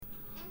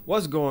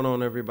What's going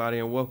on, everybody,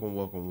 and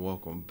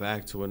welcome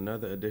back to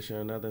another edition,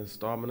 another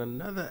installment,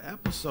 another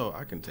episode.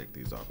 I can take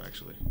these off,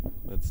 actually.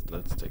 Let's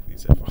take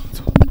these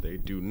headphones off. They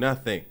do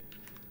nothing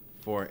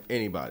for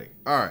anybody.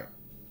 All right,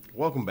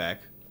 welcome back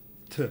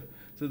to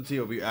the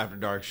T.O.B. After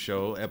Dark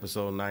Show,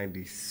 episode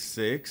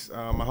 96.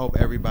 I hope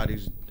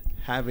everybody's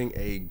having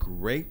a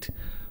great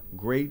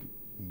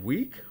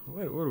week.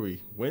 What are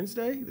we?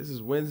 Wednesday? This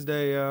is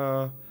Wednesday.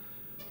 What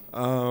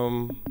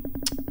are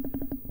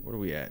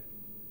we at?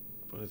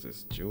 What is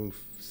this? June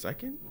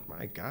 2nd?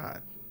 My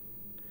God.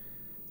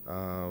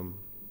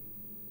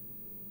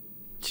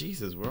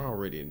 Jesus, we're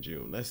already in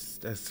June.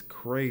 That's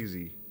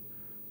crazy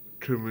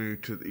to me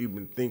to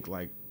even think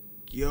like,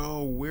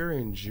 yo, we're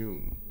in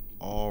June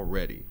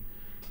already.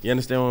 You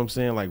understand what I'm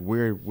saying? Like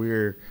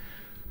we're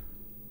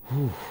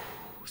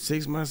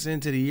 6 months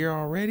into the year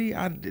already.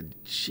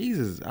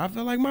 Jesus, I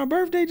feel like my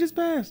birthday just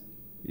passed,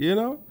 you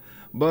know?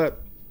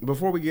 But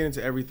before we get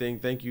into everything,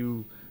 thank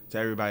you to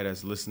everybody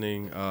that's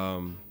listening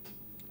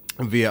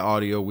via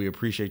audio. We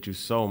appreciate you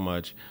so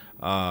much.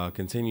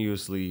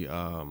 Continuously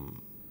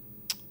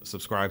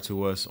subscribe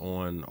to us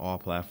on all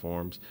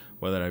platforms,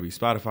 whether that be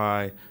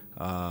Spotify,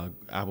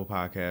 Apple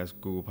Podcasts,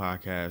 Google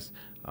Podcasts.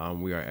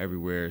 We are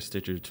everywhere.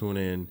 Stitcher,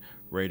 TuneIn,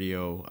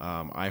 Radio,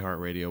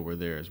 iHeartRadio. We're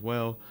there as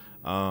well.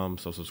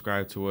 So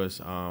subscribe to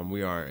us.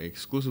 We are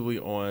exclusively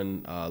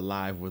on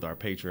live with our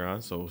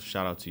Patreon. So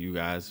shout out to you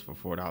guys for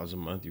 $4 a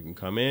month. You can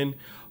come in.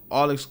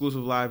 All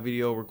exclusive live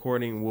video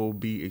recording will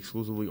be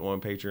exclusively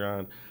on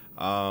Patreon.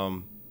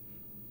 And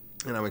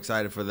I'm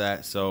excited for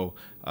that. So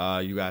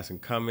you guys can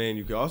come in.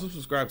 You can also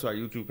subscribe to our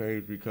YouTube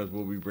page because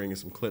we'll be bringing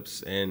some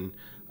clips and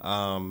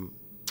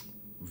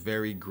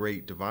very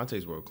great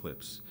Devontae's World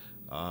clips.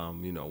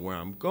 Where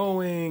I'm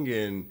going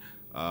and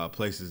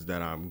places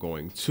that I'm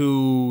going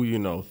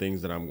to,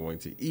 things that I'm going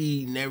to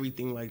eat and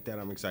everything like that.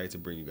 I'm excited to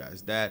bring you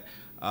guys that.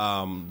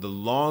 The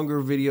longer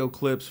video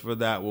clips for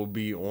that will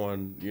be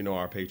on,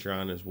 our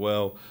Patreon as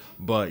well.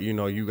 But,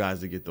 you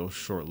guys to get those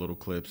short little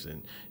clips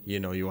and,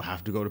 you'll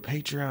have to go to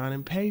Patreon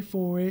and pay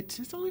for it.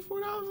 It's only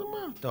 $4 a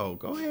month, though.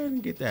 Go ahead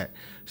and get that.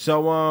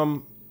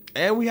 So,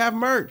 and we have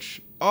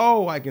merch.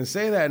 Oh, I can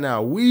say that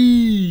now.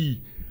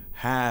 We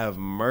have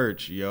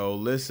merch, yo.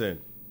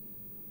 Listen,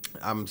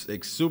 I'm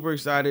super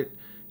excited.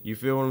 You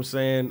feel what I'm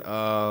saying?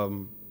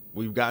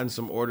 We've gotten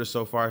some orders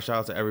so far. Shout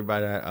out to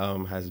everybody that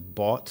has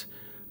bought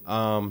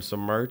some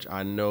merch.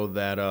 I know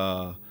that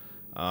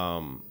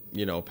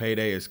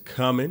payday is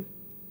coming.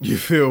 You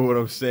feel what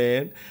I'm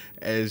saying?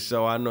 And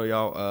so I know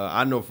y'all.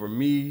 I know for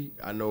me.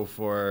 I know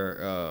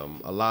for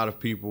a lot of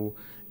people.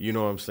 You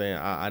know what I'm saying?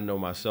 I know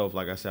myself.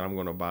 Like I said, I'm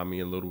gonna buy me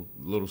a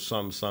little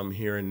something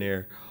here and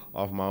there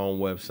off my own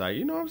website.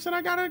 You know what I'm saying?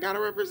 I gotta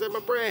represent my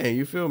brand.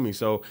 You feel me?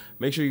 So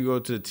make sure you go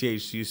to the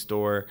THC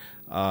store,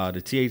 the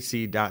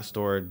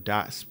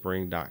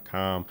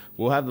thc.store.spring.com.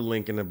 We'll have the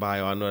link in the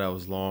bio. I know that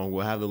was long.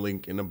 We'll have the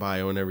link in the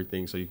bio and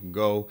everything, so you can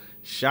go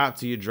shop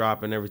till you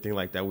drop and everything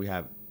like that. We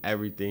have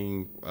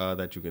everything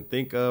that you can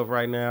think of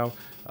right now.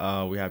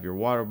 We have your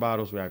water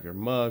bottles. We have your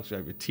mugs. We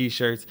have your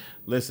T-shirts.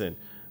 Listen,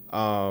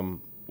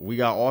 we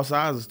got all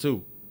sizes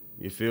too.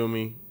 You feel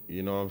me?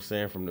 You know what I'm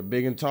saying? From the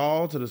big and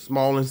tall to the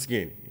small and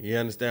skinny. You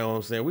understand what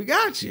I'm saying? We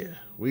got you.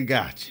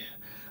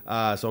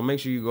 So make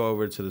sure you go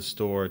over to the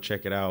store,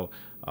 check it out,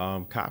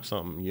 cop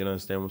something. You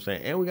understand what I'm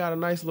saying? And we got a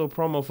nice little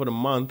promo for the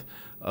month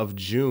of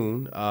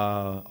June.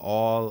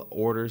 All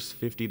orders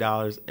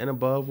 $50 and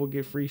above will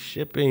get free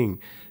shipping.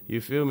 You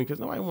feel me?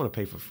 Because nobody wants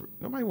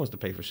to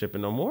pay for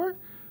shipping no more.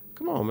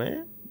 Come on,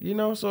 man.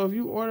 So if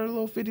you order a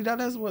little $50,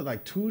 that's what,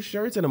 like 2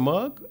 shirts and a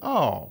mug?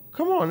 Oh,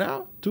 come on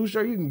now. 2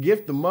 shirts, you can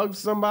gift the mug to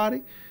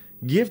somebody.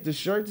 Gift the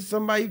shirt to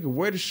somebody. You can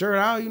wear the shirt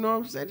out. You know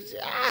what I'm saying?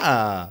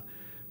 Yeah.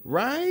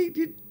 Right?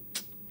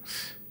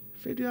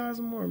 $50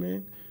 or more,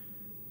 man.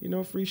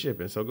 Free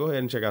shipping. So go ahead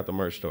and check out the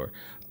merch store.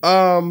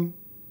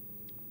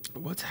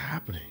 What's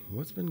happening?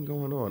 What's been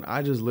going on?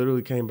 I just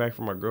literally came back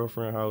from my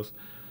girlfriend's house.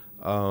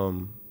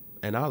 And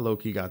I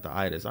low-key got the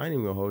itis. I ain't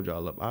even gonna hold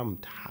y'all up. I'm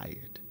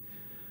tired.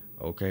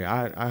 Okay.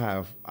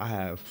 I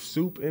have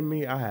soup in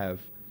me. I have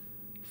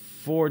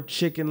 4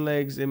 chicken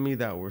legs in me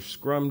that were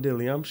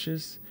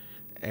scrumdiddlyumptious.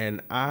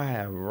 And I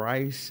have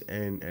rice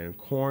and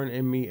corn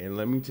in me. And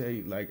let me tell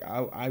you, like,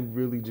 I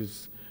really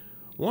just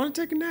want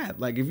to take a nap.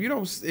 Like, if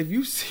you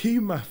see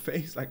my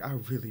face, like, I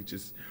really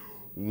just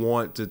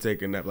want to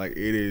take a nap. Like,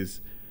 it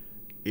is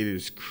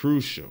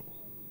crucial.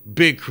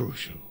 Big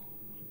crucial.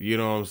 You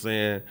know what I'm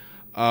saying?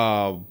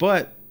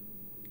 But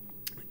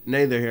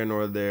neither here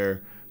nor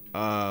there.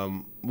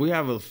 We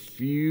have a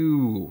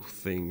few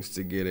things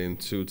to get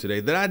into today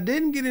that I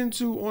didn't get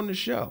into on the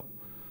show.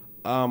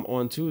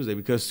 On Tuesday,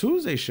 because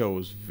Tuesday's show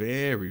was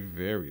very,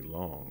 very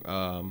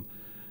long.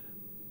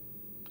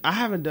 I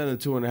haven't done a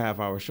 2.5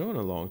 hour show in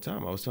a long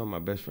time. I was telling my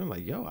best friend,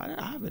 like, yo, I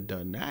haven't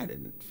done that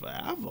in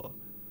forever.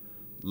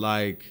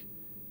 Like,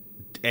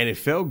 and it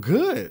felt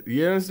good.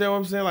 You understand what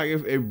I'm saying? Like,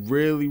 it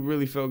really,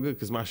 really felt good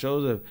because my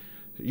shows have,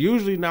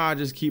 usually now I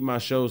just keep my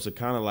shows to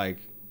kind of like,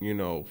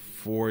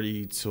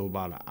 40 to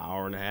about an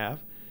hour and a half.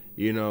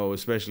 you know,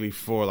 especially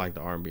for like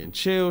the R&B and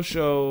chill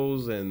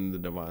shows and the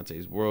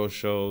Devontae's World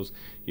shows.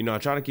 You know, I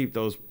try to keep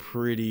those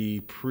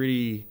pretty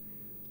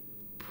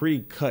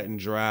cut and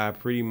dry,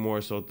 pretty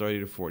more so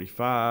 30 to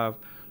 45.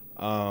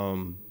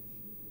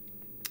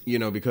 You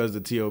know, because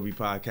the T.O.B.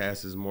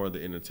 podcast is more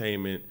the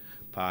entertainment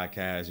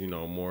podcast, you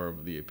know, more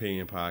of the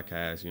opinion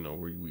podcast, you know,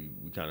 we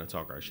kind of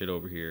talk our shit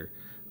over here.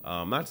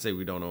 Not to say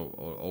we don't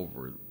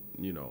over,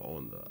 you know,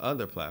 on the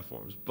other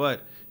platforms,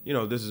 but, you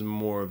know, this is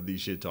more of the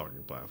shit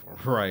talking platform,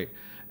 right?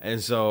 And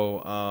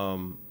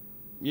so,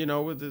 you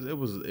know,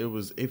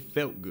 it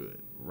felt good,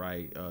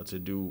 right? To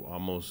do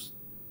almost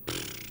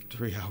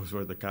 3 hours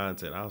worth of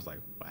content. I was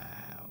like, wow.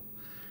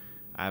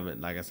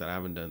 Like I said, I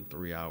haven't done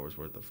 3 hours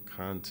worth of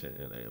content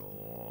in a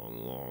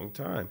long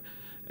time.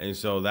 And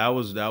so that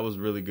was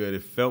really good.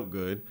 It felt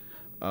good.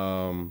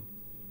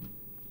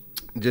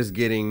 Just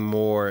getting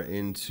more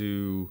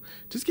into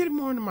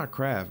my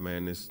craft,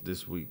 man,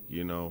 this week.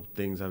 You know,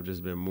 things have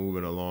just been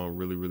moving along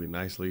really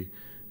nicely.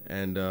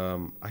 And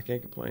I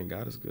can't complain.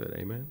 God is good,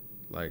 amen.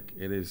 Like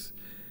it is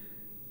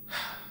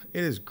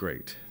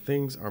great.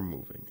 Things are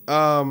moving.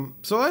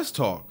 So let's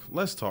talk.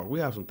 We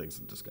have some things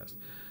to discuss.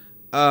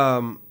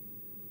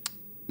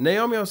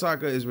 Naomi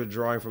Osaka is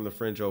withdrawing from the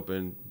French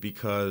Open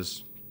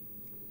because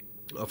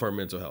of her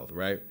mental health,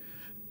 right?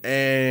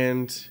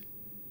 And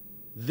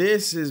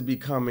this is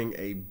becoming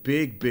a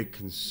big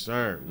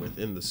concern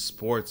within the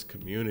sports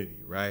community,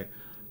 right?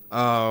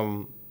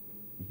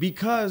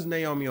 Because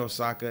Naomi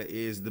Osaka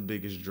is the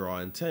biggest draw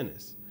in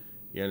tennis.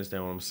 You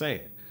understand what I'm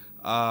saying?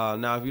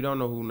 Now, if you don't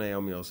know who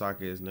Naomi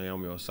Osaka is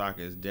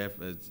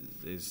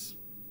is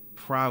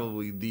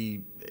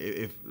probably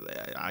if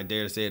I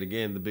dare to say it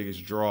again, the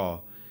biggest draw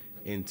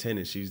in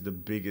tennis. She's the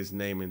biggest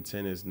name in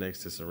tennis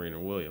next to Serena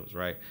Williams,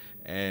 right?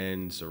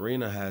 And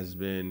Serena has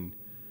been,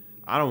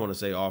 I don't want to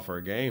say off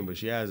her game, but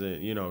she's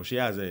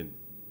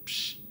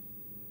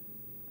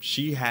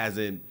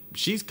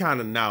kind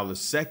of now the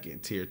second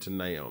tier to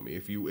Naomi.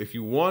 If you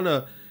want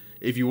to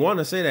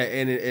say that,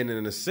 and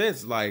in a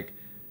sense, like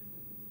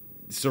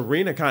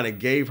Serena kind of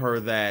gave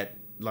her that,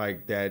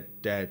 like that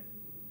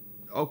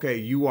okay,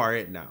 you are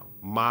it now.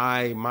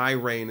 My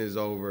reign is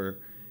over.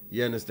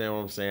 You understand what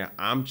I'm saying?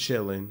 I'm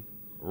chilling,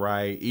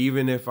 right?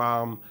 Even if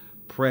I'm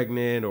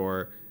pregnant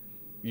or,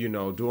 you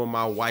know, doing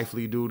my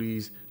wifely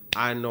duties,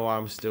 I know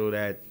I'm still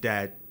that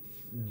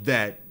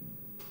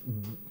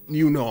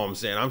you know what I'm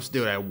saying? I'm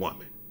still that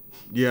woman.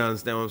 You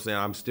understand what I'm saying?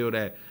 I'm still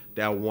that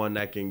one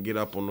that can get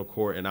up on the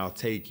court and I'll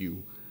take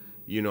you,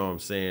 you know what I'm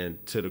saying,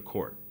 to the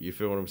court. You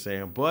feel what I'm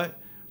saying? But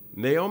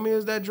Naomi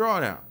is that draw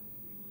now,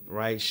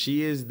 right?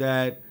 She is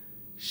that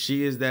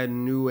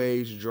new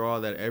age draw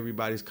that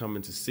everybody's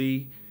coming to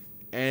see.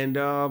 And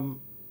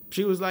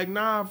she was like,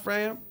 nah,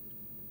 fam,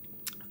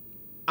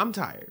 I'm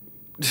tired.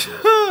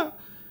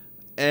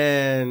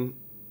 And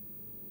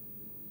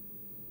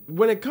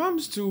when it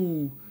comes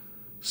to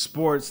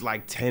sports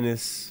like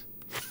tennis,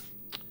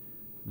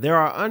 there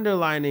are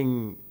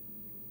underlining,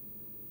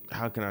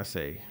 how can I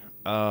say,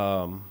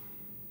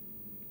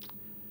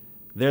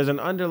 there's an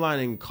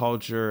underlining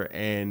culture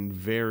and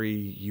very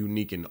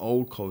unique and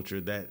old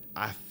culture that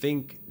I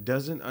think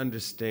doesn't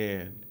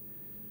understand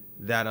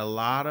that a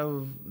lot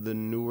of the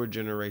newer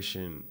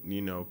generation,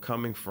 you know,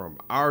 coming from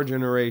our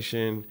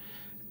generation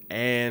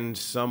and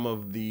some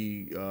of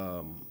the,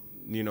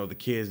 you know, the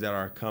kids that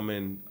are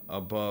coming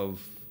below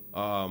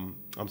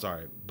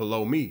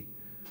me,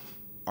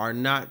 are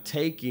not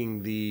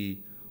taking the,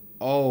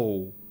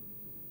 I'm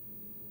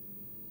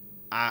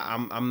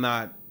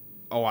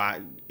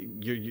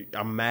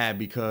mad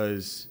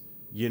because,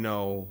 you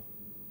know,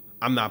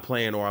 I'm not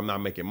playing or I'm not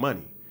making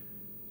money.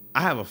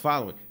 I have a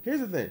following.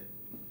 Here's the thing,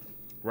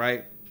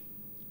 right?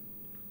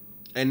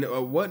 And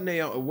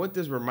what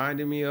this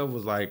reminded me of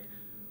was like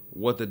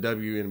what the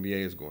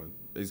WNBA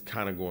is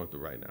kind of going through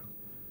right now.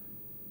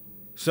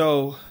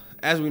 So,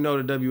 as we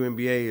know, the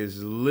WNBA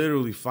is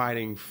literally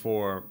fighting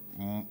for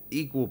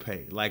equal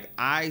pay. Like,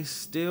 I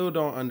still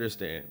don't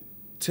understand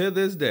to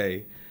this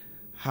day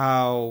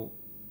how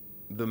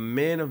the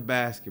men of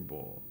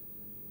basketball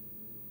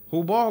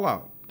who ball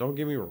out, don't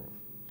get me wrong,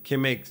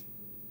 can make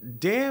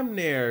damn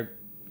near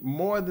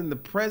more than the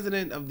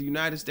president of the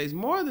United States,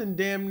 more than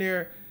damn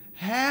near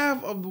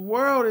half of the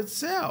world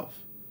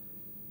itself.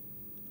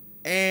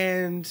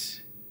 And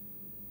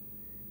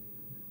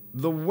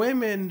the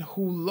women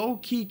who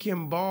low-key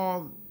can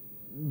ball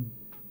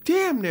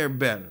damn near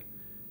better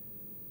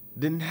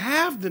than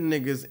half the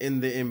niggas in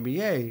the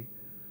NBA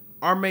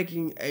are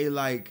making a,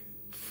 like,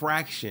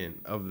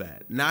 fraction of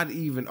that. Not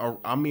even, a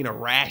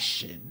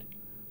ration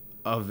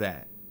of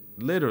that.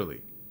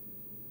 Literally.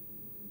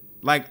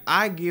 Like,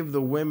 I give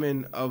the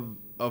women of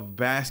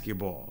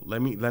basketball,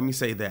 let me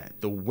say that,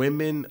 the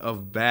women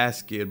of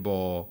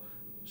basketball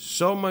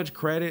so much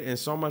credit and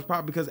so much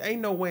power, because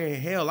ain't no way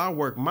in hell I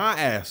work my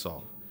ass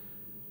off,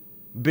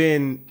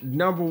 been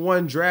number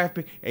one draft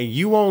pick, and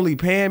you only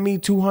paying me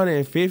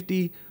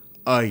 $250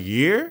 a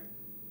year,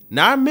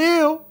 not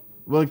mil,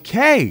 but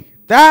K,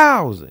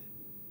 thousand.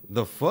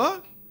 The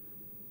fuck?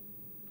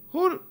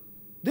 Who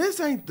This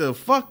ain't the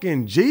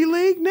fucking G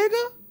League,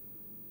 nigga.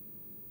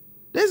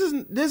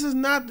 This is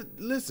not.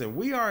 Listen,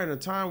 we are in a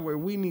time where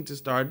we need to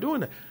start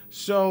doing that.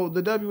 So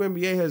the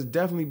WNBA has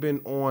definitely been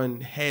on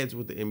heads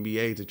with the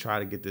NBA to try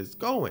to get this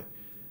going.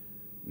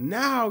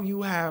 Now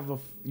you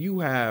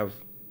have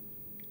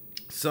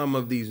some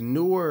of these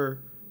newer,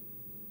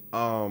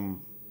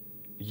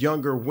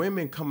 younger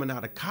women coming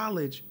out of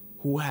college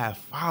who have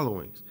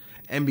followings,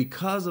 and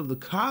because of the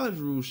college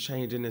rules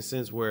changing in a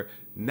sense where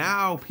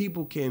now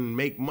people can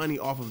make money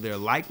off of their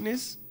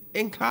likeness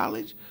in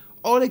college,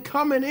 or they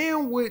coming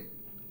in with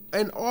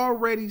an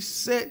already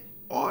set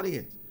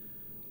audience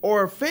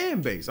or a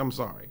fan base. I'm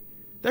sorry.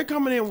 They're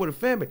coming in with a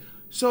fan base.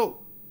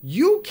 So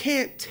you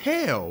can't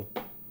tell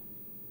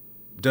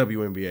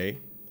WNBA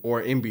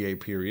or NBA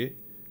period.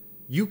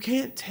 You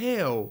can't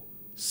tell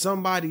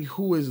somebody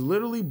who is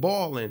literally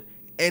balling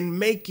and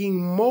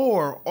making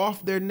more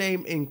off their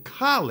name in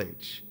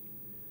college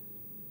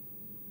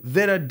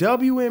than a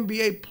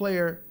WNBA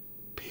player,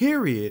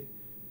 period,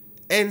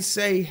 and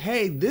say,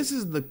 hey, this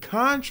is the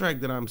contract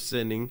that I'm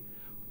sending.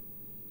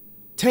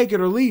 Take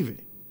it or leave it.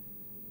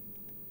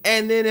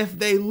 And then if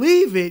they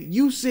leave it,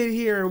 you sit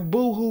here and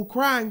boo-hoo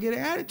cry and get an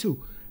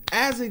attitude.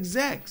 As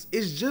execs,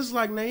 it's just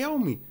like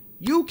Naomi.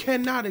 You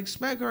cannot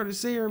expect her to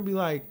sit here and be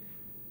like,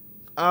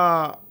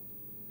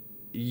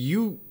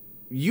 you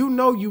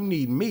know you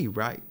need me,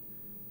 right?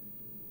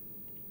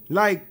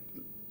 Like,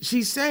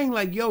 she's saying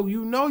like, yo,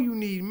 you know you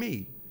need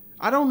me.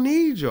 I don't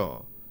need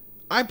y'all.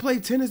 I play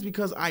tennis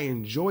because I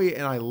enjoy it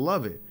and I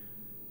love it.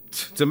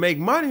 To make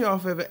money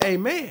off of it,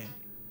 amen.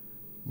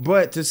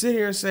 But to sit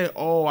here and say,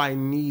 oh, I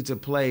need to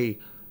play,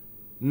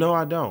 no,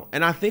 I don't.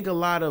 And I think a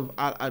lot of,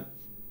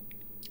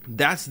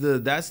 that's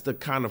the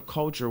kind of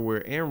culture we're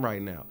in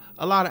right now.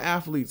 A lot of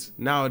athletes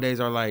nowadays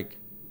are like,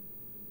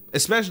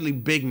 especially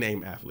big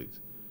name athletes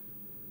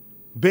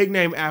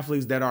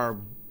that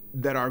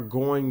are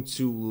going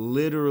to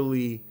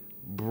literally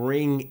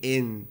bring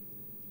in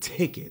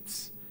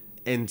tickets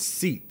and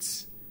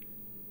seats.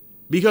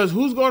 Because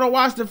who's going to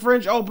watch the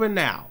French Open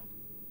now?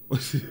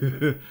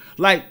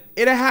 Like,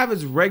 it'll have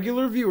its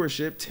regular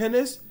viewership.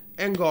 Tennis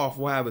and golf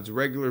will have its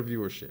regular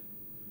viewership.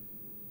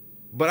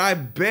 But I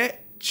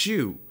bet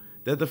you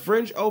that the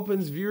French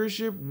Open's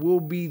viewership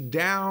will be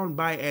down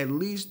by at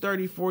least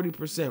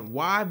 30-40%.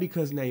 Why?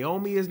 Because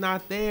Naomi is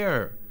not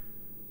there.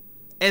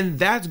 And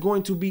that's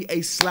going to be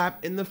a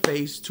slap in the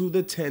face to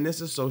the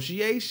tennis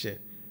association.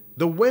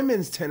 The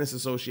Women's Tennis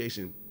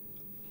Association,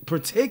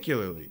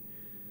 particularly.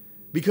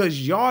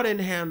 Because y'all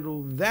didn't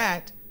handle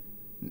that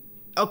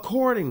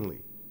accordingly.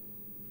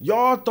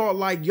 Y'all thought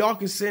like y'all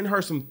could send her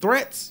some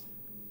threats.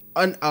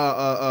 I'm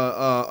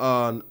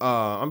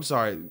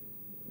sorry.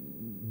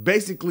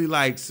 Basically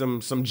like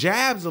some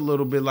jabs a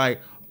little bit like,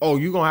 oh,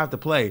 you're going to have to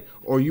play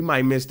or you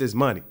might miss this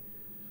money.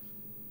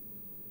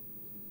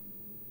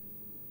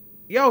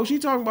 Yo, she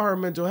talking about her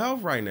mental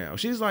health right now.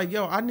 She's like,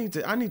 yo, I need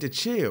to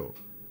chill.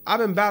 I've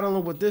been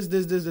battling with this,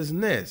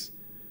 and this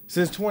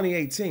since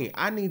 2018.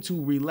 I need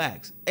to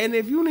relax. And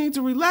if you need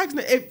to relax,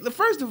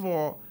 first of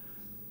all,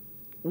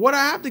 what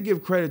I have to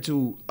give credit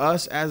to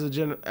us as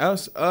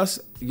us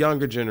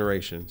younger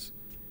generations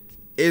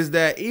is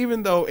that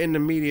even though in the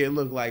media it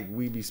looked like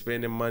we be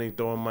spending money,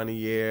 throwing money,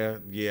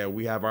 yeah,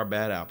 we have our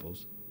bad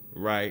apples,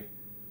 right?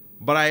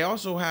 But I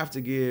also have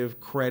to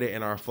give credit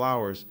and our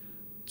flowers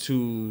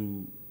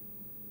to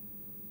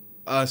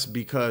us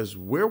because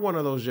we're one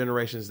of those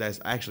generations that's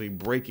actually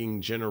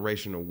breaking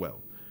generational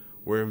wealth.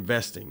 We're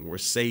investing, we're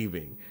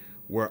saving,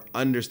 we're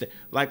understanding.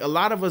 Like a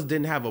lot of us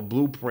didn't have a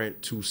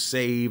blueprint to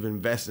save,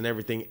 invest, and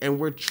everything, and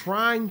we're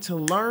trying to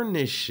learn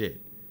this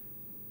shit.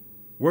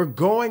 We're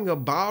going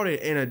about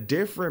it in a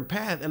different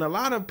path, and a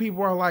lot of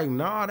people are like,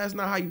 nah, that's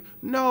not how you.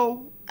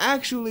 No,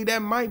 actually,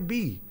 that might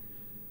be.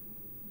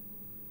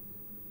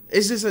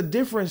 It's just a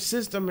different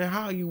system in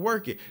how you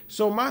work it.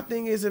 So my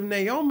thing is, if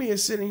Naomi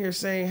is sitting here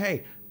saying,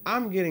 hey,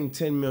 I'm getting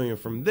 10 million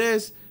from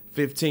this,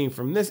 15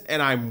 from this,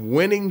 and I'm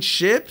winning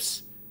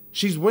ships.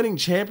 She's winning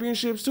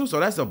championships too. So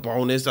that's a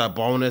bonus.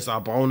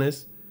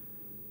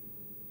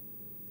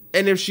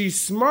 And if she's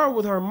smart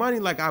with her money,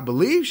 like I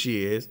believe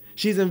she is,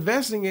 she's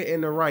investing it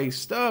in the right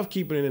stuff,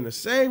 keeping it in a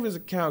savings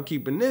account,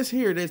 keeping this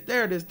here, this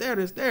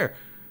there,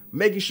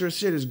 making sure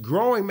shit is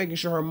growing, making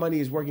sure her money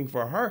is working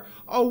for her.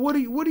 Oh, what do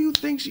you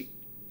think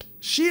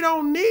she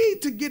don't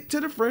need to get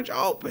to the French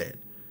Open?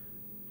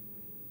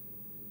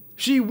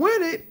 She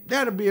win it,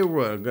 that'll be a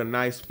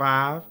nice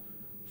 5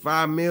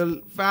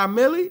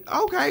 milli.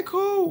 Okay,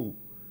 cool.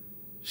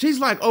 She's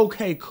like,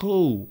 okay,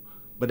 cool.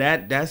 But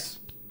that's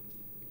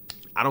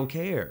I don't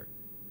care.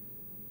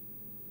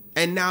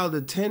 And now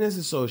the tennis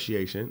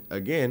association,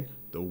 again,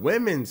 the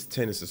Women's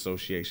Tennis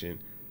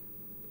Association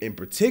in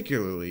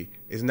particularly,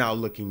 is now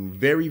looking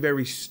very,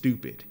 very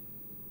stupid.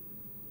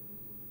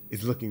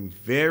 It's looking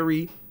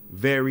very,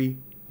 very,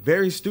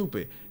 very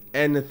stupid.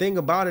 And the thing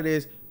about it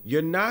is,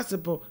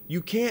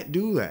 you can't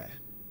do that.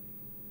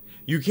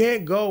 You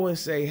can't go and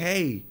say,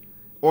 hey,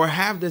 or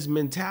have this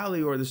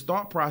mentality or this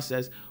thought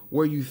process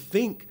where you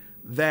think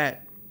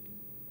that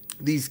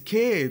these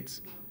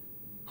kids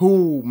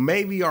who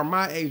maybe are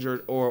my age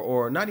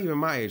or not even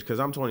my age, because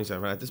I'm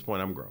 27. At this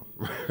point, I'm grown,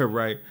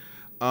 right?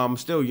 I'm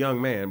still a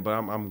young man, but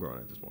I'm grown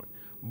at this point.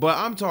 But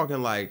I'm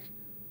talking like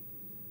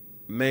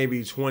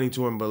maybe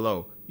 22 and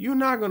below. You're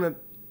not gonna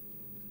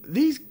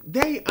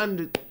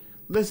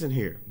listen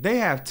here. They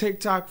have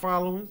TikTok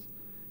followings.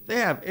 They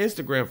have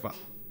Instagram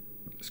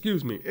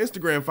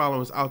Instagram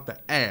followers out the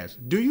ass.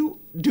 Do you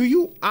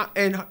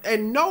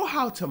and know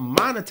how to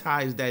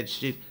monetize that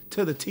shit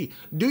to the T?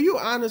 Do you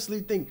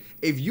honestly think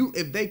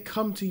if they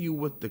come to you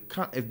with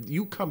if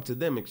you come to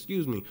them,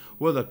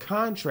 with a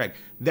contract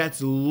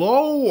that's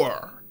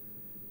lower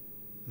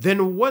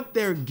than what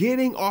they're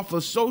getting off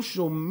of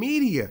social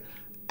media,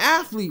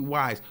 athlete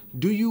wise,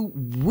 do you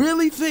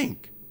really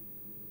think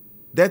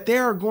that they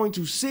are going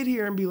to sit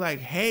here and be like,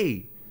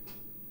 hey,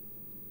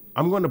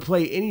 I'm going to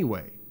play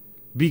anyway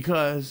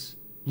because,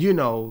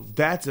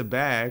 that's a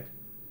bag?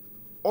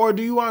 Or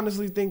do you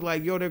honestly think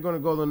like, yo, they're going to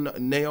go the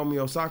Naomi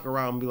Osaka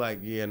route and be like,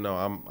 yeah, no,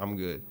 I'm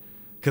good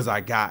because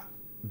I got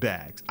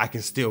bags. I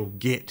can still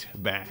get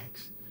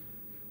bags.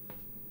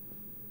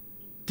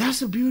 That's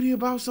the beauty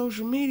about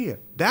social media.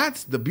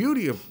 That's the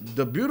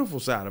beautiful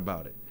side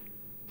about it.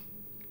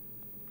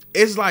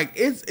 It's like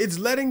it's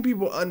letting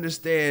people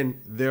understand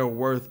their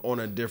worth on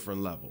a different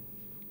level.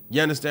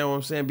 You understand what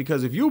I'm saying?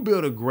 Because if you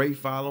build a great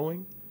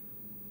following,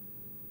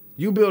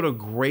 you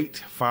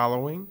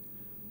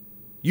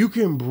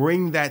can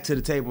bring that to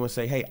the table and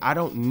say, hey, I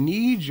don't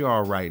need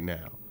y'all right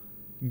now.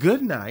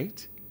 Good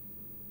night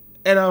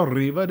and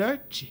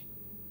arrivederci.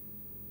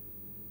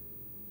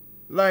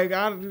 Like,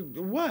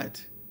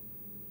 what?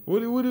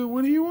 What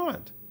do you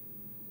want?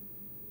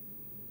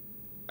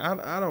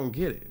 I don't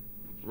get it,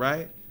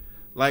 right?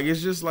 Like,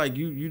 it's just like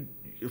you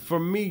for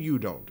me, you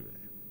don't do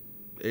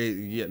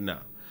that. No.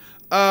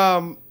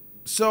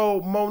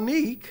 So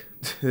Monique,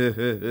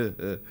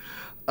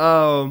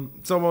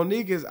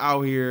 Monique is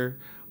out here,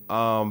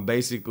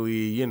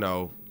 basically,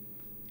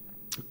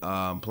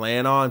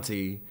 playing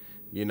auntie,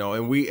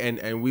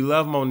 and we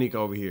love Monique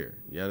over here.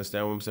 You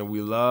understand what I'm saying?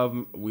 We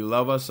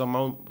love us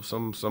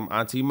some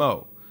Auntie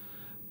Mo.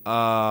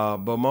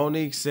 But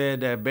Monique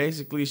said that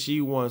basically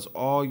she wants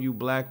all you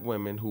black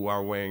women who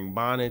are wearing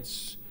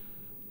bonnets,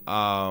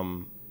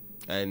 and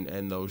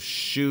those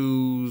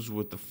shoes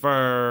with the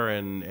fur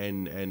and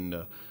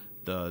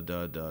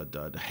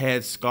the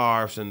head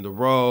scarves and the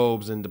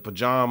robes and the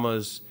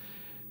pajamas.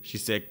 She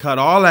said, cut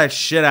all that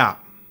shit out.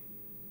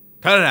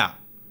 Cut it out.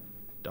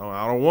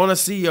 I don't want to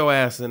see your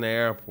ass in the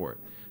airport.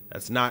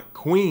 That's not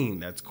queen.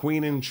 That's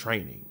queen in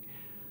training.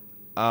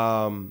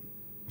 Here's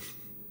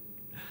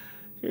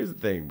the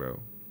thing, bro.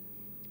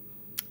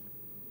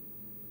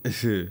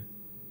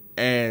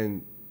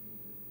 And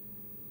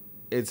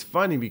it's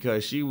funny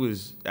because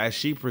as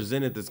she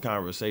presented this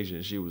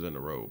conversation, she was in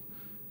the robe,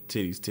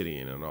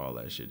 tittying and all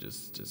that shit,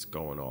 just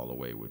going all the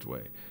way which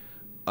way.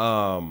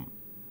 The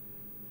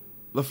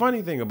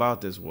funny thing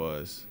about this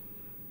was,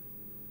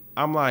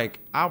 I'm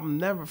like,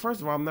 first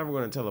of all, I'm never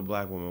going to tell a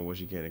black woman what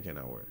she can and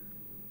cannot wear.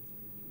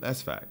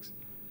 That's facts.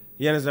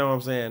 You understand what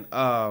I'm saying?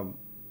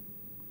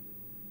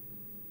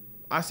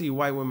 I see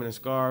white women in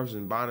scarves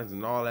and bonnets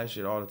and all that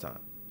shit all the time.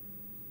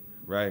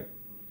 Right?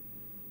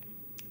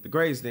 The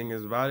greatest thing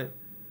is about it,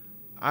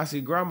 I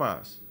see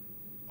grandmas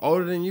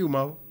older than you,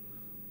 Mo,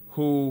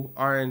 who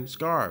are in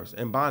scarves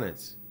and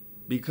bonnets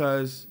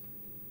because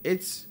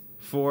it's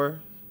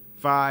 4,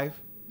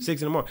 5,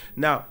 6 in the morning.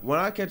 Now, when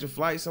I catch a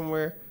flight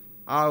somewhere,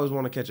 I always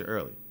want to catch it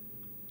early.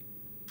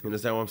 You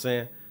understand what I'm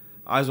saying?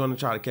 I always want to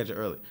try to catch it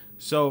early.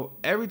 So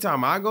every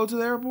time I go to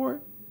the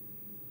airport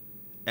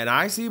and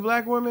I see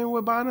black women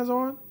with bonnets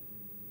on,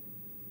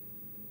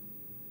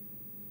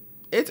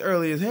 it's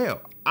early as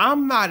hell.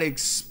 I'm not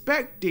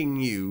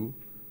expecting you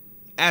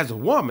as a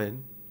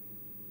woman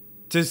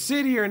to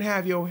sit here and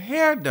have your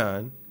hair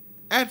done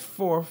at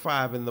 4 or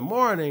 5 in the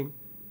morning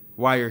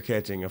while you're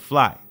catching a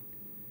flight.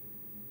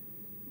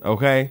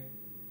 Okay?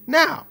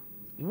 Now,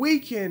 we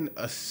can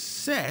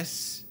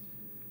assess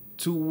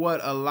to what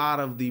a lot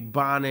of the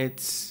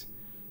bonnets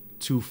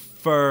to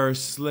fur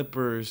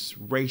slippers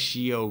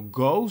ratio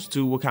goes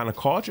to, what kind of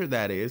culture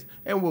that is,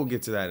 and we'll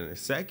get to that in a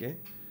second.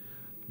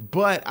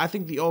 But I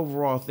think the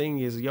overall thing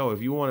is,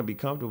 if you want to be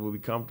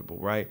comfortable,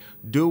 right?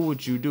 Do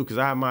what you do, because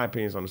I have my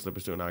opinions on the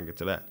slippers too, and I'll get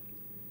to that.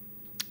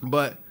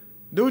 But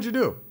do what you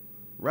do,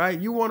 right?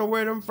 You want to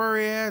wear them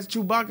furry-ass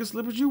Chewbacca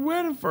slippers, you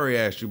wear them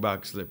furry-ass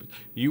Chewbacca slippers.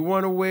 You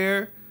want to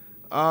wear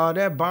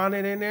that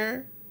bonnet in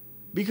there,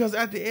 because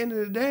at the end of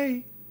the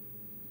day,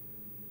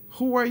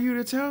 who are you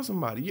to tell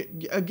somebody?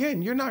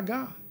 Again, you're not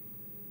God.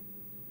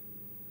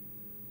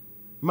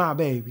 My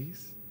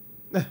babies.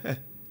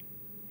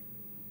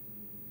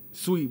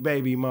 Sweet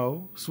baby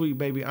Mo, sweet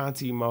baby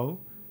Auntie Mo,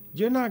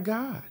 you're not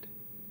God.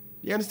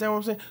 You understand what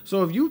I'm saying?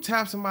 So if you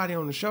tap somebody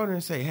on the shoulder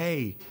and say,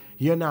 hey,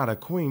 you're not a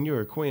queen,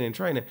 you're a queen in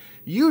training,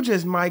 you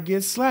just might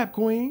get slapped,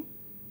 queen.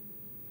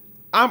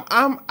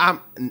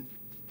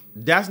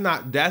 That's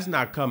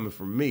not coming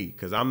from me,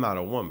 because I'm not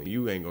a woman.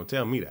 You ain't gonna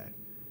tell me that,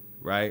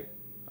 right?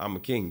 I'm a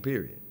king,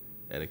 period.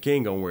 And the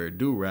king gonna wear a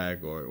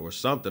do-rag or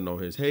something on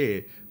his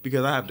head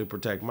because I have to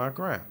protect my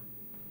crown.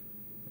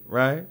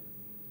 Right?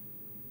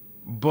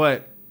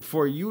 But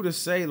for you to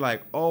say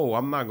like, oh,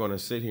 I'm not gonna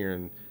sit here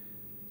and,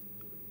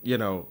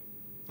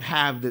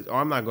 have this, or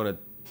I'm not gonna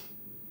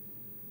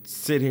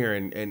sit here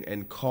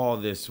and call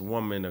this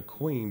woman a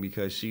queen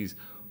because she's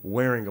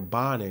wearing a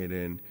bonnet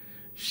and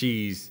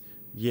she's,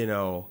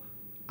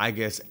 I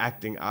guess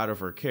acting out of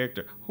her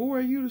character. Who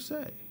are you to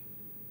say?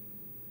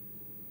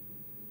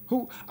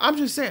 I'm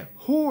just saying,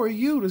 who are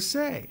you to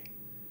say?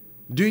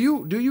 Do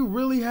you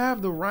really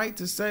have the right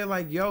to say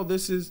like, yo,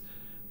 this is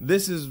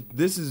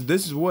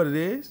what it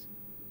is?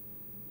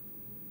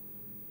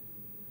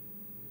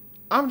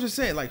 I'm just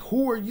saying, like,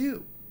 who are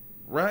you?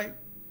 Right?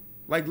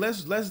 Like,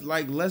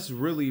 let's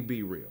really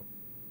be real.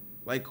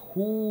 Like,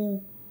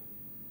 who?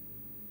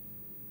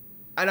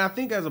 And I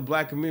think as a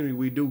black community,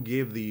 we do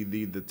give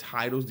the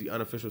titles, the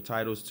unofficial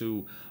titles,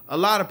 to a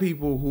lot of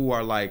people who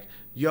are like,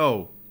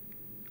 yo,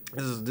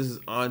 this is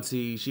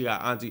auntie. She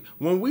got auntie.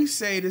 When we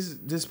say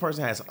this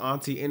person has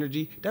auntie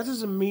energy, that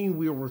doesn't mean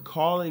we're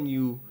calling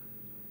you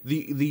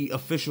the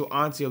official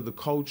auntie of the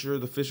culture,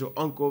 the official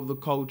uncle of the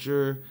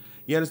culture.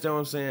 You understand what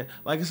I'm saying?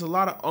 Like, it's a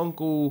lot of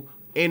uncle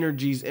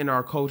energies in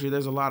our culture.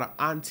 There's a lot of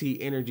auntie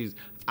energies.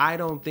 I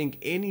don't think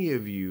any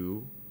of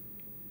you,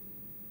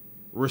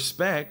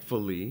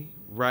 respectfully,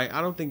 right?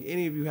 I don't think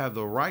any of you have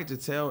the right to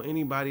tell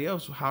anybody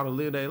else how to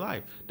live their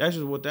life. That's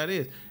just what that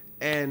is.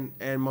 And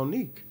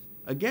Monique,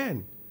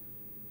 again,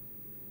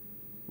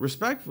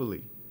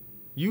 respectfully,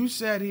 you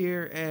sat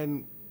here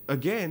and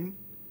again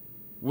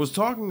was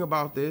talking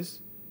about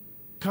this,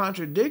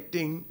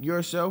 contradicting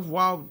yourself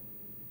while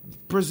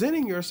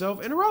presenting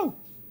yourself in a row.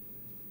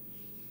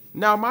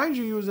 Now, mind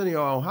you, was in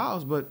your own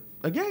house, but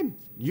again,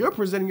 you're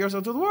presenting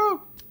yourself to the world.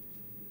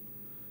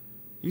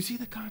 You see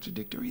the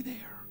contradictory there?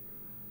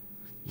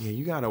 Yeah,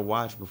 you gotta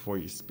watch before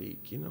you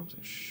speak. You know what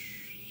I'm saying?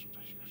 Shh.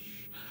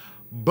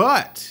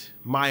 But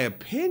my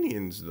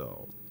opinions,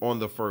 though, on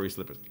the furry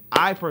slippers,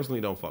 I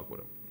personally don't fuck with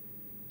them.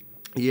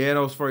 Yeah,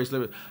 those furry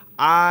slippers.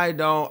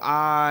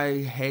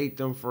 I hate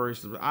them furry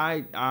slippers.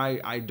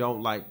 I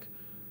don't like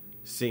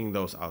seeing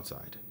those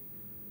outside.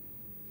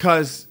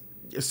 Because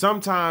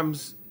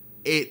sometimes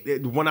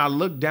when I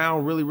look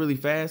down really, really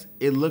fast,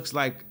 it looks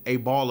like a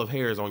ball of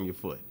hairs on your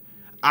foot.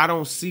 I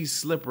don't see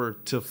slipper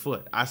to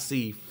foot. I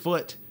see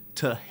foot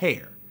to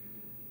hair.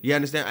 You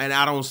understand? And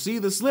I don't see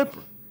the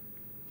slipper.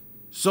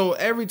 So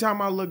every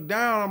time I look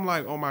down, I'm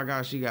like, oh my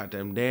gosh, she got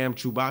them damn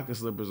Chewbacca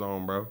slippers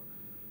on, bro.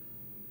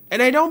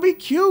 And they don't be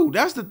cute.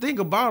 That's the thing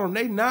about them.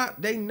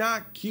 They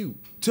not cute.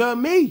 To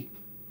me,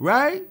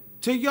 right?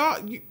 To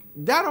y'all,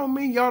 that don't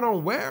mean y'all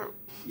don't wear them.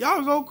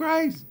 Y'all go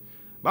crazy.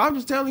 But I'm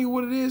just telling you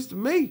what it is to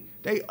me.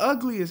 They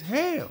ugly as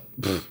hell.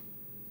 Them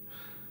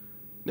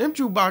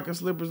Chewbacca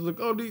slippers look,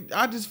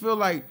 I just feel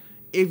like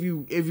if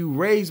you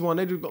raise one,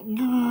 they just go,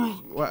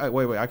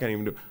 wait, I can't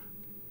even do it.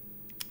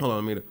 Hold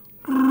on, let me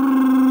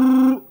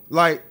do.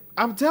 Like,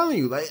 I'm telling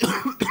you, like,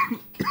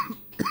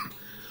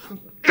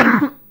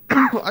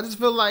 I just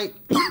feel like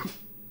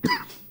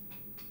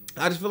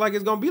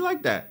it's gonna be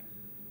like that.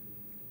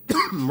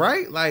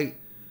 Right? Like,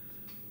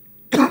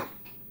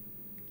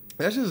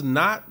 that's just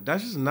not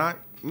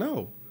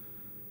no.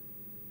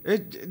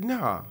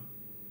 Nah.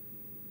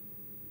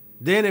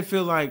 Then it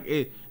feel like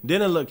it.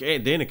 Then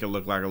it can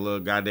look like a little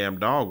goddamn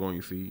dog on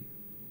your feet,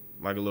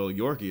 like a little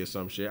Yorkie or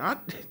some shit.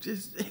 It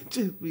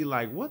just be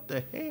like, what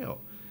the hell?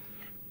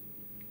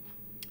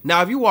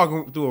 Now, if you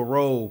walking through a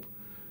robe,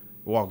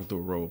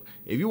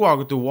 if you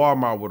walking through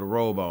Walmart with a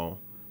robe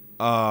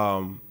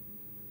on,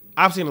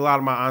 I've seen a lot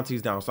of my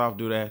aunties down south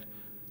do that.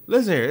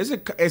 Listen here,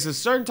 it's a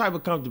certain type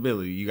of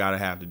comfortability you gotta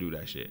have to do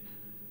that shit.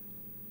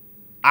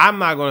 I'm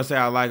not gonna say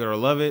I like it or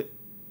love it.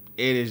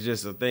 It is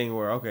just a thing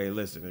where, okay,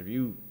 listen, if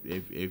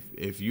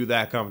you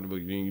that comfortable,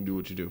 then you do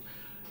what you do.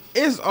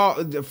 It's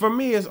all, for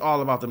me, it's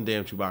all about them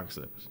damn Chewbacca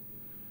slippers.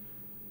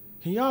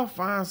 Can y'all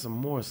find some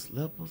more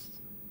slippers?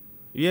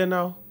 You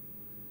know?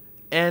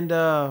 And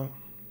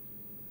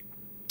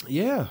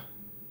yeah.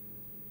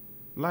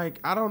 Like,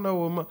 I don't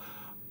know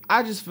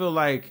I just feel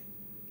like,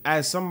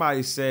 as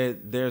somebody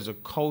said, there's a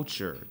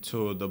culture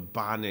to the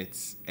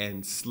bonnets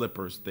and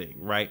slippers thing,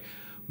 right?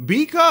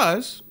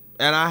 Because,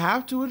 and I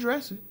have to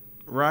address it,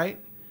 right?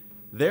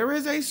 There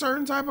is a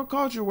certain type of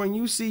culture when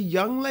you see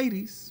young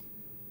ladies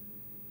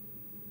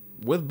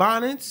with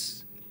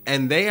bonnets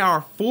and they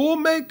are full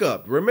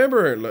makeup.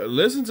 Remember,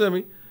 listen to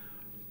me,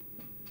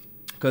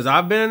 because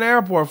I've been in the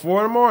airport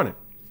 4 a.m.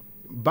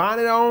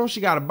 Bonnet on, she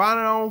got a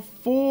bonnet on,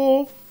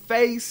 full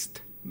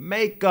faced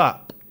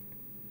makeup.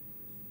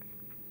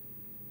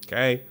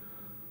 Okay?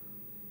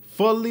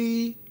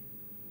 Fully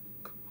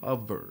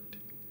covered.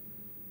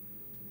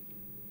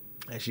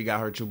 And she got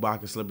her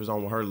Chewbacca slippers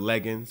on with her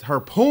leggings. Her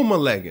Puma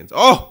leggings.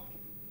 Oh!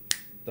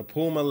 The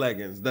Puma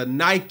leggings. The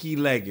Nike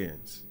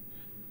leggings.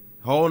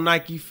 Whole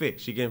Nike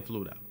fit. She getting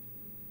flued out.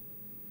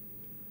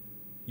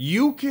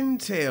 You can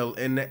tell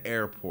in the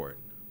airport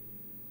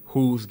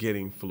who's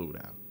getting flued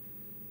out.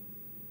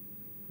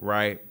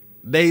 Right?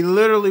 They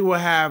literally will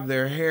have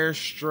their hair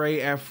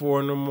straight at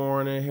 4 in the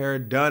morning, hair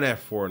done at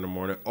 4 in the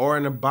morning, or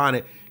in a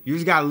bonnet. You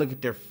just gotta look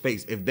at their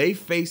face. If they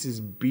face is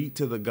beat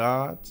to the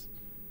gods,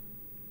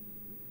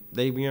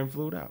 they being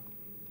flued out.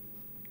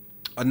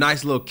 A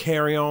nice little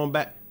carry-on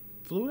back,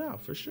 flued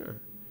out for sure.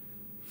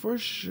 For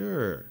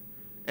sure.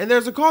 And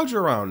there's a culture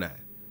around that.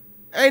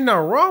 Ain't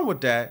nothing wrong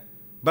with that.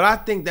 But I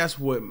think that's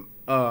what,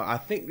 I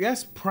think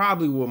that's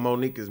probably what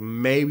Monique is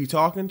maybe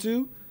talking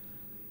to.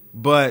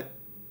 But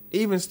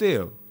even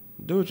still,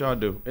 do what y'all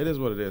do. It is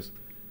what it is.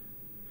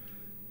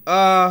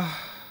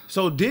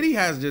 So Diddy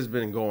has just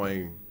been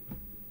going,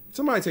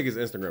 somebody take his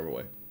Instagram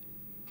away.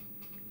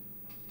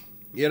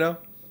 You know?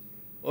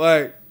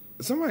 Like,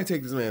 somebody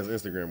take this man's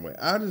Instagram away.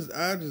 I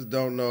just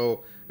don't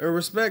know. And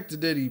respect to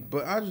Diddy,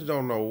 but I just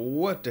don't know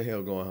what the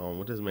hell going on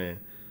with this man.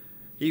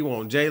 He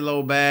want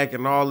J-Lo back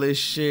and all this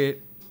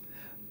shit.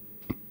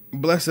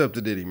 Bless up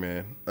to Diddy,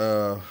 man.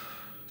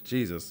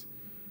 Jesus.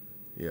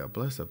 Yeah,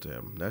 bless up to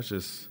him. That's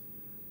just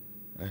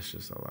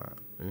a lot.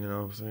 You know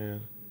what I'm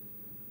saying?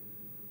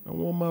 I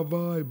want my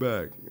vibe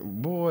back.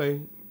 Boy,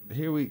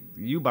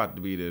 you about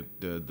to be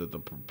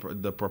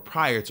the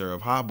proprietor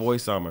of Hot Boy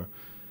Summer.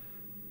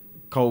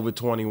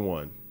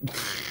 COVID-21.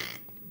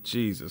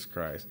 Jesus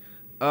Christ.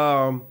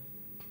 And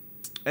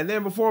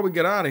then before we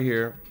get out of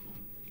here,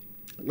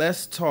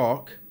 let's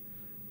talk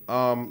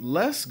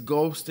less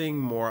ghosting,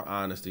 more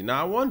honesty.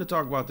 Now, I wanted to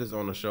talk about this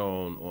on the show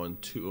on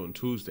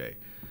Tuesday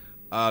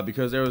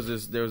because there was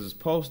this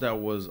post that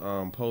was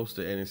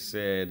posted and it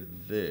said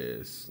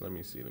this. Let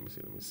me see.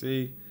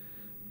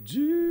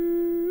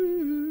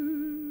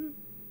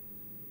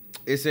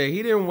 It said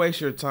he didn't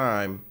waste your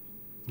time.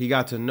 He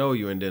got to know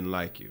you and didn't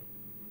like you.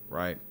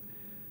 Right?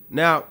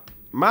 Now,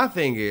 my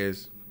thing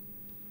is,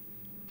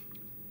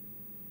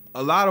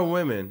 a lot of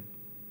women,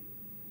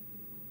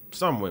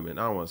 some women,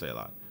 I don't want to say a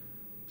lot,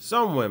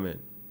 some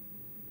women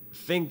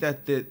think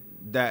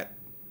that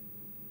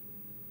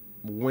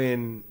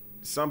when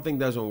something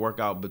doesn't work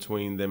out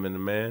between them and the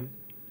man,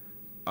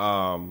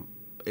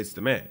 it's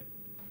the man.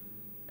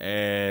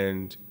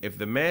 And if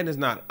the man is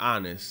not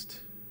honest,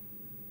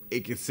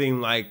 it can seem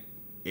like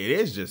it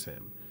is just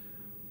him.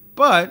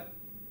 But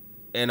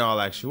in all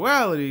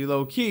actuality,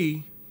 low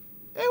key,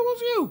 it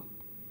was you,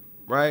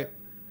 right?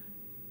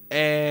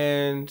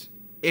 And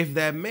if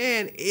that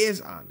man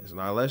is honest,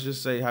 now let's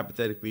just say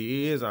hypothetically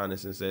he is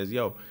honest and says,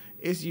 yo,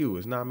 it's you,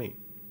 it's not me.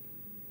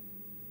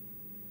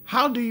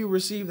 How do you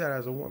receive that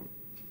as a woman,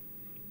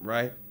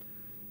 right?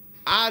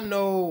 I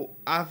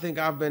think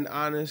I've been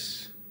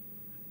honest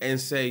and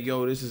say,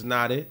 yo, this is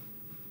not it.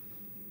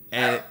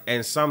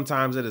 And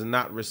sometimes it is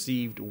not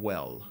received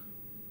well.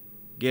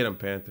 Get him,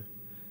 Panther.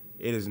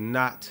 It is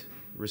not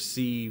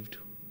received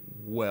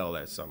well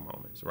at some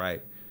moments,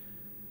 right?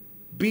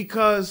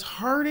 Because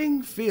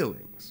hurting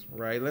feelings,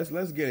 right?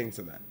 Let's get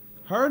into that.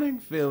 Hurting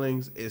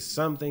feelings is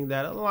something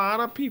that a lot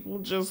of people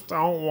just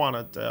don't want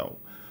to tell,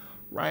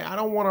 right? I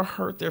don't want to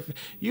hurt their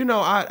you know,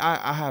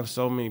 I have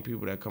so many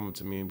people that come up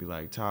to me and be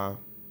like, Tom,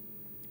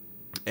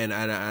 and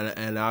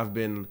I've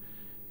been,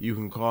 you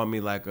can call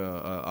me like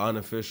a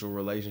unofficial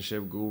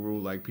relationship guru.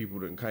 Like people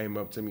that came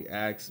up to me,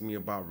 asked me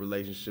about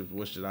relationships.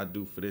 What should I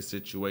do for this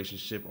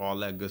situationship? All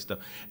that good stuff.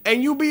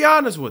 And you be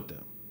honest with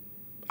them.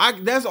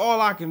 That's all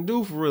I can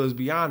do for real is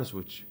be honest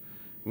with you.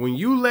 When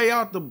you lay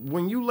out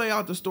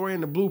the story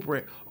and the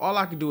blueprint, all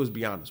I can do is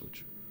be honest with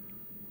you.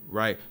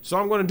 Right? So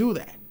I'm going to do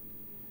that.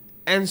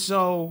 And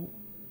so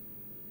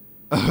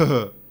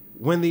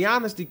when the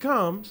honesty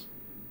comes,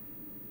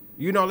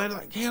 you know, they're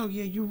like, hell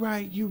yeah, you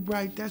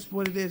right. That's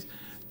what it is.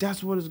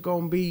 That's what it's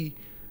going to be.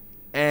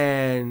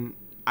 And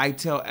I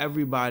tell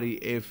everybody,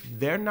 if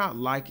they're not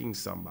liking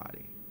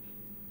somebody,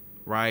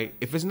 right?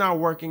 If it's not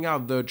working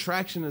out, the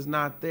attraction is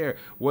not there,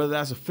 whether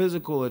that's a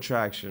physical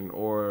attraction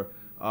or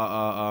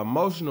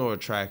emotional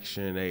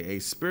attraction, a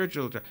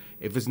spiritual attraction.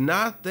 If it's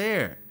not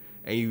there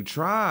and you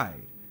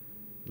tried,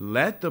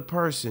 let the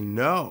person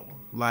know,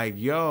 like,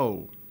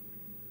 yo,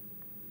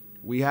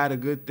 we had a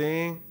good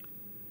thing.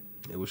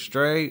 It was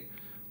straight,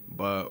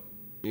 but,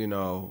 you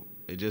know,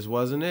 it just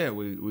wasn't it.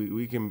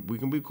 We can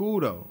be cool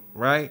though,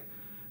 right?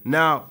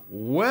 Now,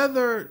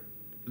 whether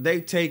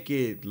they take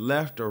it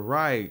left or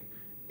right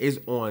is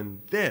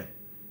on them.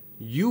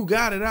 You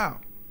got it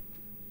out.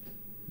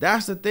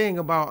 That's the thing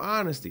about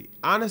honesty.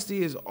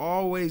 Honesty is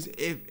always,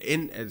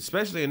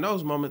 especially in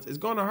those moments, it's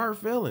going to hurt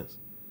feelings.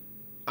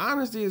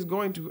 Honesty is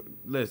going to,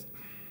 listen.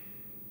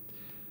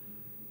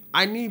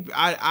 I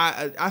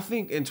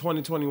think in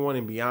 2021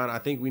 and beyond, I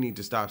think we need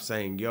to stop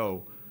saying,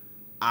 yo,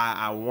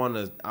 I don't want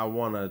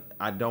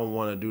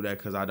to do that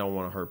because I don't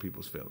want to hurt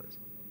people's feelings.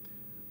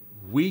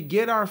 We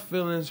get our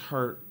feelings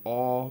hurt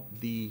all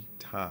the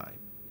time.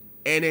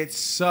 And it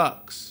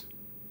sucks.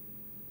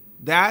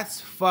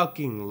 That's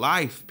fucking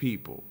life,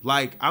 people.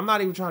 Like, I'm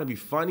not even trying to be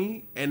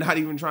funny and not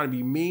even trying to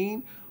be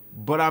mean,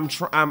 but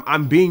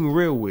I'm being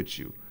real with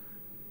you.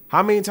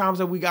 How many times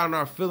have we gotten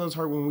our feelings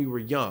hurt when we were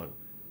young?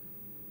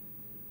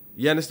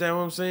 You understand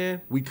what I'm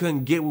saying? We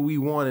couldn't get what we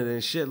wanted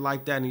and shit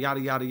like that and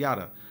yada, yada,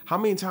 yada. How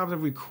many times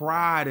have we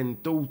cried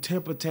and threw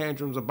temper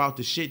tantrums about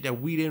the shit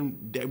that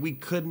we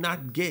could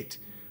not get?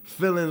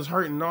 Feelings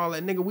hurt and all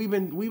that, nigga. We've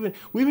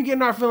been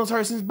getting our feelings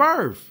hurt since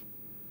birth.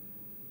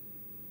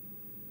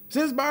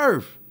 Since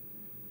birth.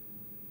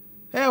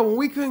 Hell, when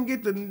we couldn't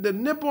get the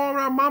nipple on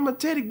our mama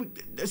titty,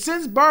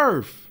 since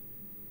birth.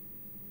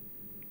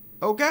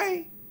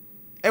 Okay?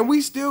 And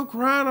we still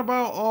crying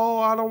about, oh,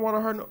 I don't want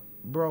to hurt no.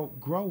 Bro,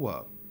 grow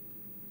up.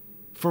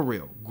 For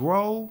real.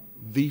 Grow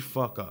the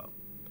fuck up.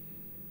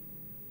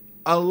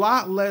 A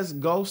lot less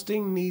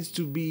ghosting needs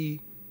to be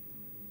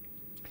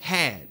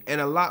had, and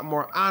a lot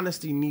more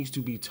honesty needs to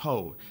be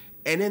told.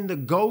 And in the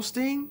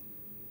ghosting,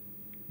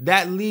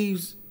 that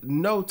leaves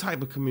no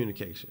type of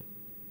communication.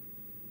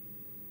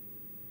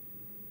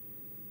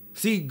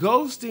 See,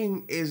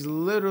 ghosting is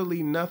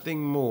literally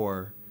nothing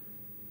more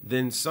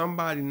than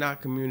somebody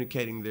not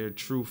communicating their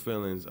true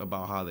feelings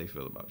about how they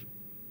feel about you.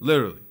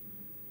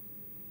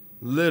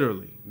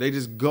 Literally. They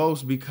just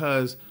ghost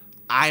because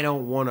I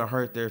don't want to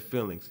hurt their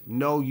feelings.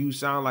 No, you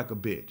sound like a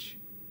bitch.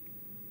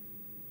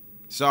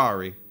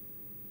 Sorry.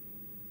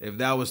 If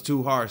that was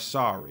too harsh,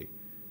 sorry.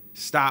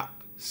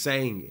 Stop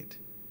saying it.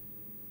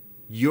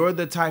 You're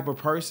the type of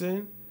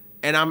person,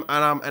 and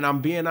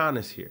I'm being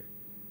honest here.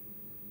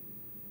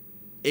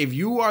 If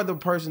you are the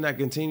person that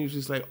continues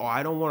to say, oh,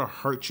 I don't want to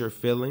hurt your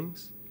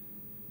feelings,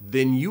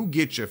 then you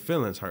get your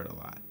feelings hurt a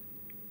lot.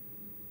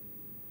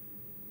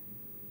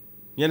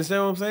 You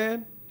understand what I'm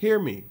saying? Hear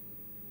me.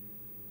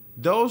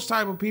 Those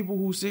type of people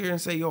who sit here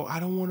and say, yo, I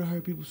don't want to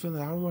hurt people's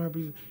feelings. I don't want to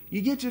hurt people.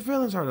 You get your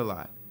feelings hurt a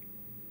lot.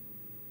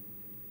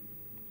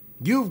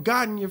 You've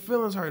gotten your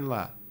feelings hurt a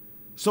lot.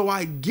 So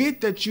I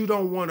get that you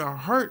don't want to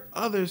hurt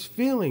others'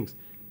 feelings.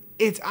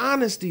 It's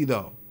honesty,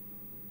 though.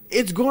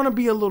 It's going to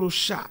be a little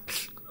shock.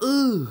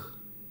 Ugh.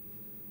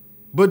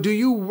 But do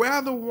you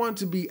rather want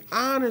to be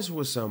honest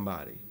with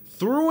somebody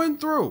through and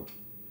through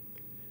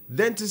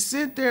than to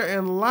sit there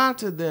and lie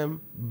to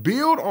them,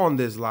 build on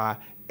this lie,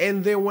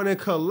 and then when it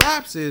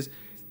collapses,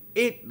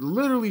 it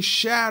literally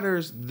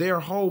shatters their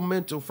whole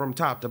mental from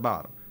top to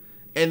bottom.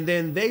 And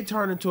then they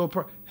turn into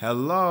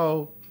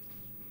hello,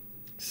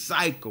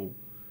 cycle.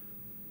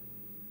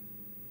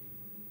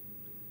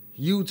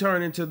 You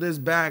turn into this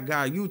bad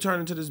guy. You turn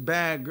into this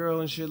bad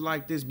girl and shit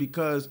like this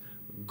because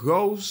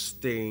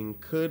ghosting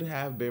could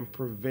have been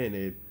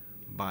prevented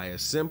by a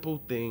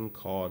simple thing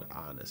called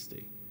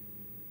honesty.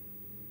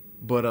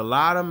 But a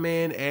lot of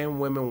men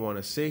and women want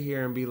to sit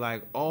here and be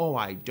like, oh,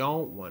 I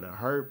don't want to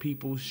hurt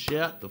people.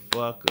 Shut the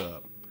fuck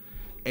up.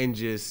 And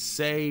just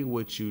say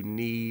what you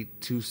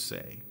need to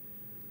say.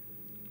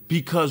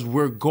 Because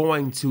we're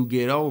going to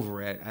get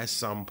over it at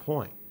some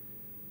point.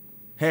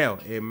 Hell,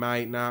 it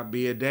might not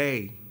be a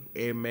day.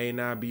 It may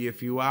not be a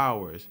few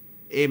hours.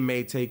 It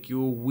may take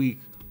you a week.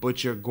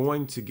 But you're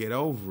going to get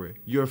over it.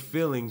 Your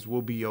feelings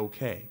will be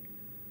okay.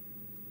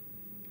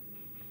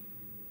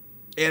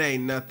 It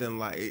ain't nothing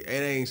like, it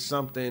ain't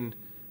something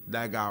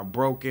that got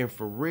broken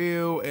for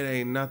real. It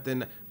ain't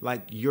nothing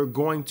like you're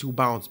going to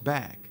bounce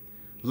back.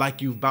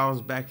 Like you've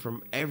bounced back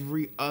from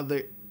every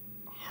other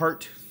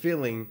hurt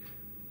feeling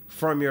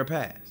from your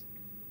past.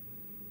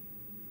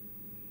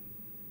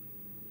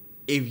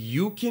 If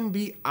you can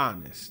be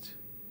honest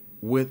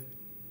with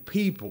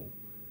people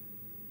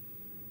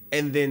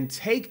and then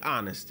take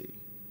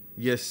honesty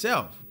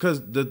yourself,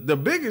 because the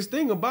biggest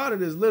thing about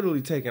it is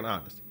literally taking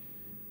honesty,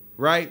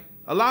 right?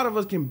 A lot of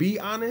us can be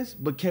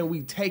honest, but can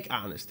we take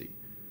honesty?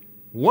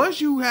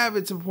 Once you have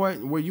it to a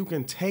point where you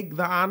can take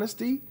the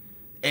honesty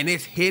and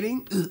it's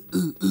hitting,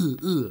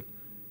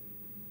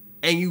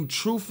 and you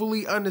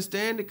truthfully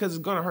understand it, because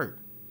it's going to hurt.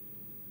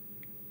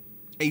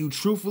 And you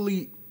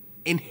truthfully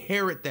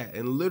inherit that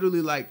and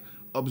literally like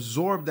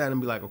absorb that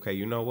and be like, okay,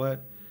 you know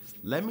what?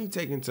 Let me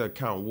take into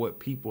account what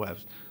people have.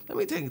 Let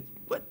me take,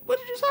 what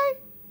did you say?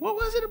 What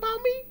was it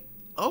about me?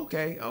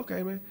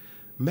 Okay, man.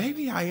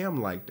 Maybe I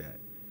am like that.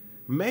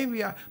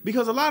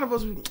 Because a lot of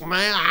us,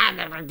 man,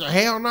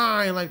 hell no,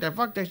 I ain't like that.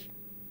 Fuck that.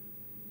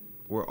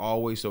 We're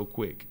always so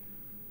quick.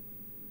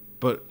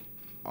 But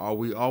are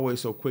we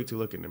always so quick to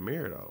look in the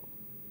mirror, though?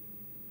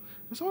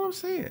 That's all I'm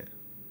saying,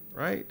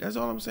 right? That's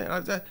all I'm saying.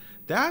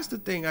 That's the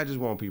thing I just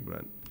want people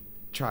to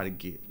try to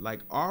get.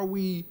 Like, are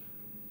we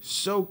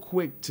so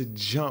quick to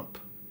jump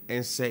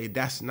and say,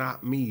 that's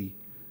not me,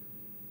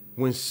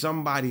 when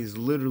somebody's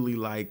literally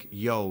like,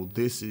 yo,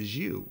 this is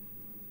you.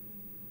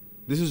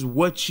 This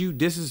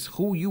is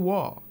who you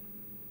are.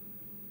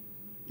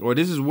 Or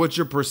this is what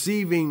you're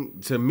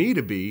perceiving to me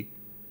to be.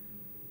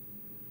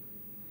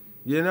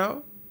 You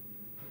know?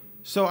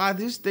 So I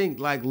just think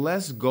like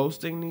less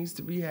ghosting needs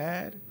to be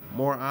had.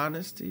 More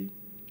honesty.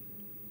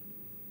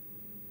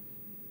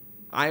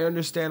 I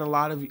understand a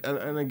lot of you,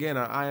 and again,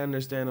 I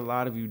understand a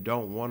lot of you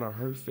don't want to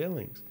hurt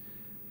feelings.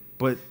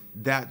 But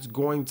that's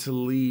going to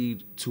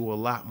lead to a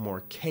lot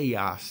more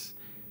chaos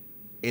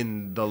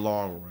in the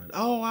long run.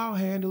 Oh, I'll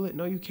handle it.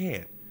 No, you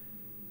can't.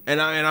 And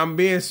I'm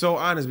being so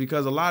honest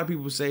because a lot of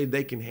people say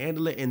they can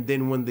handle it, and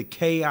then when the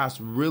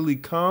chaos really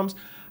comes,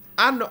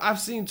 I've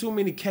seen too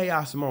many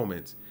chaos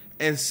moments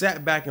and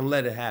sat back and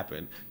let it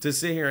happen to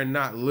sit here and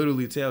not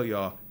literally tell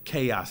y'all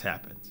chaos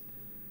happens.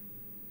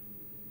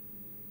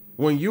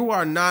 When you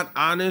are not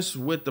honest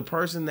with the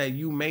person that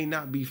you may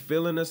not be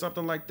feeling or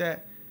something like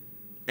that,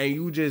 and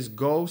you just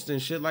ghost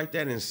and shit like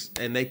that,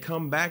 and they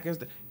come back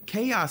and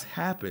chaos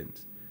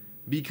happens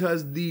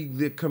because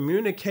the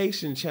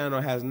communication channel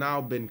has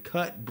now been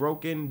cut,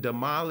 broken,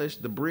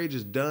 demolished. The bridge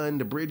is done.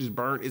 The bridge is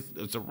burned.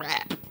 It's a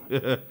wrap.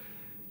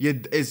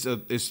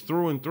 It's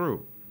through and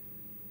through.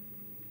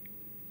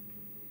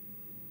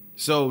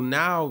 So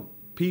now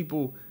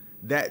people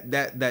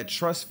that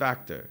trust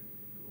factor,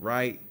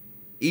 right?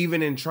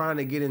 Even in trying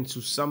to get into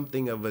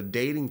something of a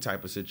dating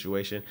type of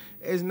situation,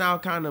 is now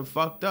kind of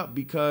fucked up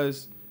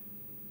because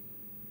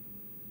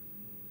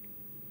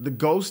the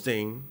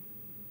ghosting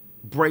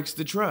breaks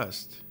the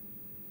trust.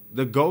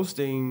 The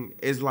ghosting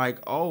is like,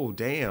 oh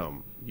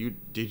damn,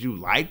 did you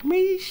like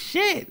me?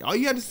 Shit, all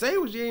you had to say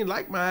was you ain't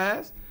like my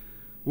ass.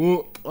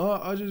 Well,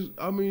 I just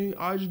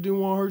didn't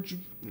want to hurt you.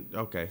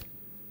 Okay,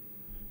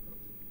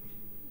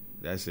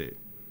 that's it.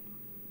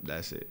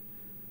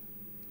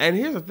 And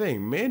here's the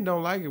thing, men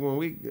don't like it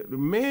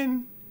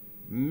when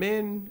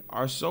men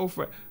are so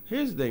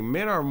here's the thing,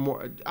 men are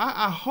more,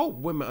 I hope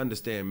women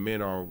understand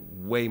men are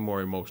way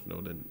more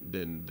emotional than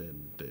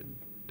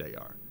they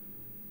are.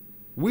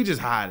 We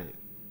just hide it.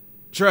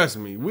 Trust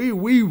me.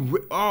 We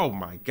oh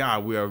my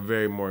God, we are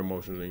very more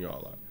emotional than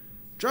y'all are.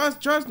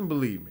 Trust and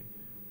believe me.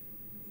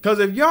 Cause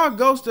if y'all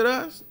ghosted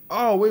us,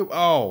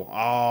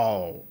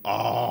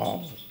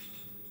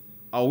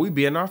 we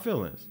be in our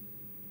feelings.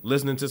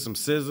 Listening to some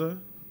SZA,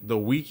 The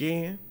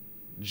Weeknd,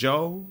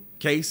 Joe,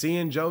 KC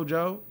and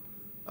JoJo.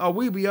 Oh,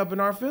 we be up in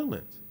our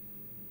feelings.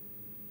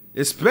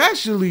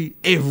 Especially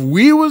if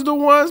we was the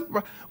ones,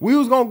 we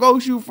was gonna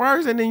ghost you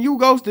first and then you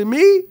ghosted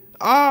me.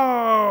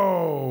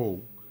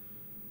 Oh,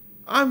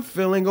 I'm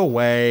feeling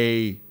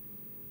away.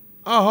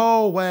 A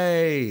whole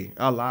way.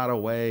 A lot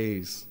of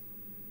ways.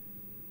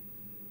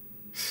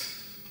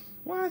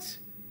 What?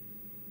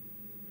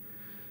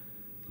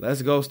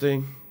 Less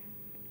ghosting.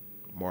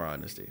 More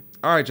honesty.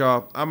 All right,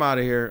 y'all. I'm out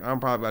of here.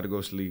 I'm probably about to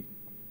go sleep.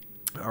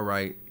 All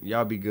right.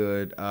 Y'all be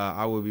good.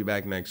 I will be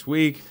back next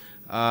week.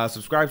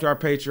 Subscribe to our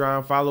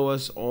Patreon. Follow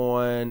us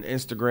on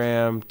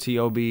Instagram,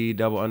 T.O.B.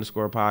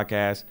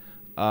 _podcast.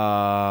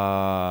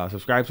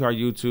 Subscribe to our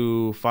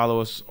YouTube.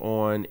 Follow us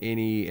on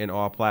any and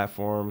all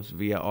platforms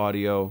via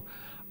audio.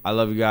 I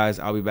love you guys.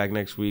 I'll be back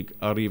next week.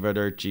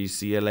 Arrivederci.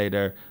 See you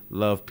later.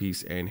 Love,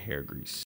 peace, and hair grease.